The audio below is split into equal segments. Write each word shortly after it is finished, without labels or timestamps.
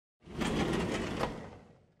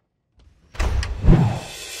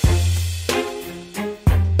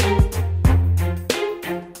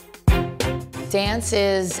Dance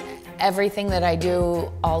is everything that I do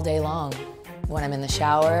all day long. When I'm in the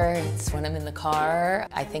shower, it's when I'm in the car.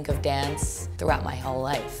 I think of dance throughout my whole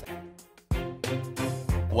life.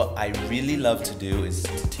 What I really love to do is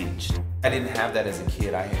to teach. I didn't have that as a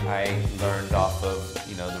kid. I learned off of,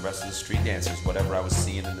 the rest of the street dancers, whatever I was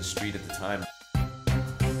seeing in the street at the time.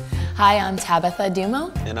 Hi, I'm Tabitha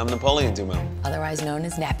Dumo. And I'm Napoleon Dumo. Otherwise known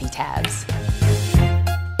as NappyTabs.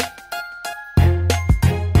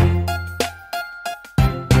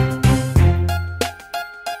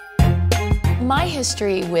 My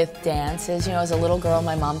history with dance is, as a little girl,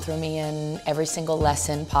 my mom threw me in every single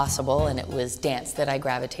lesson possible, and it was dance that I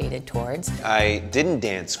gravitated towards. I didn't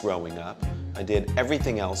dance growing up. I did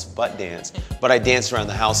everything else but dance, but I danced around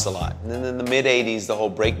the house a lot. And then in the mid-'80s, the whole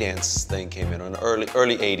breakdance thing came in. In the early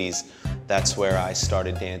 '80s, that's where I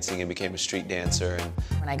started dancing and became a street dancer. And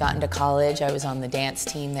when I got into college, I was on the dance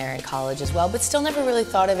team there in college as well, but still never really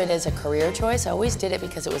thought of it as a career choice. I always did it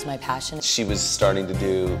because it was my passion. She was starting to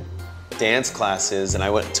do dance classes, and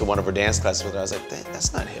I went to one of her dance classes with her. I was like,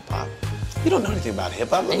 that's not hip-hop. You don't know anything about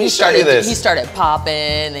hip-hop. Let me show you this. He started popping,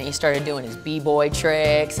 and he started doing his b-boy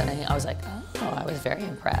tricks, and I was like, oh, I was very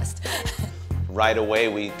impressed. Right away,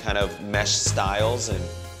 we kind of meshed styles, and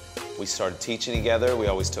we started teaching together. We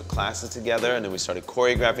always took classes together, and then we started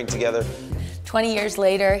choreographing together. 20 years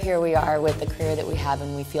later, here we are with the career that we have,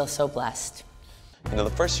 and we feel so blessed.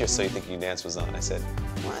 The first year So You Think You Can Dance was on, I said,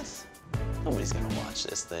 what? Nobody's gonna watch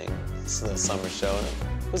this thing. This little summer show.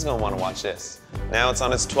 Who's gonna wanna watch this? Now it's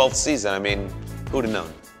on its 12th season. I mean, who'd have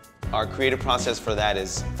known? Our creative process for that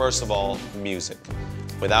is, first of all, music.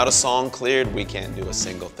 Without a song cleared, we can't do a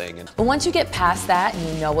single thing. But once you get past that and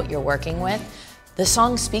you know what you're working with, the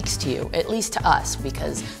song speaks to you, at least to us,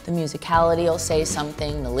 because the musicality will say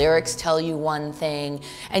something, the lyrics tell you one thing,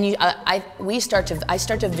 and I start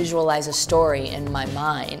to visualize a story in my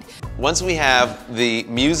mind. Once we have the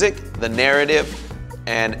music, the narrative,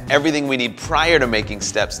 and everything we need prior to making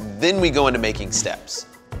steps, then we go into making steps.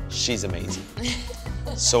 She's amazing.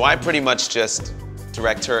 So I pretty much just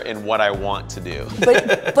direct her in what I want to do.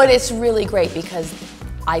 But it's really great because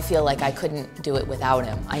I feel like I couldn't do it without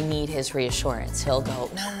him. I need his reassurance. He'll go,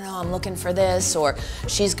 no, I'm looking for this, or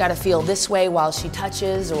she's got to feel this way while she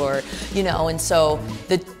touches, or, and so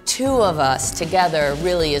the two of us together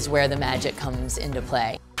really is where the magic comes into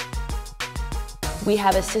play. We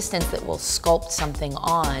have assistants that will sculpt something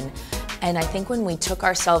on, and I think when we took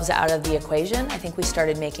ourselves out of the equation, I think we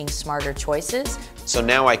started making smarter choices. So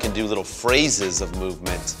now I can do little phrases of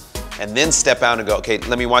movement and then step out and go, okay,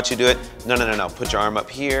 let me watch you do it. No, put your arm up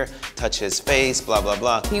here, touch his face, blah, blah,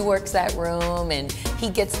 blah. He works that room and he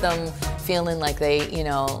gets them feeling like they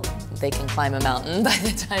can climb a mountain by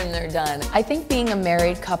the time they're done. I think being a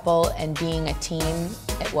married couple and being a team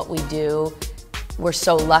at what we do, we're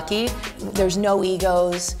so lucky. There's no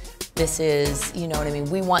egos. This is,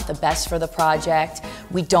 we want the best for the project.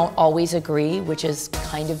 We don't always agree, which is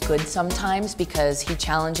kind of good sometimes because he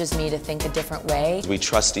challenges me to think a different way. We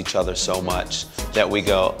trust each other so much that we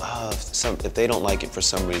go, if they don't like it for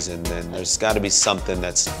some reason, then there's got to be something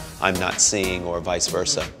I'm not seeing, or vice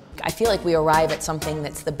versa. I feel like we arrive at something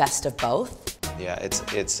that's the best of both. Yeah, it's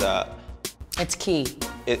key.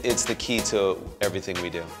 It's the key to everything we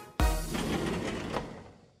do.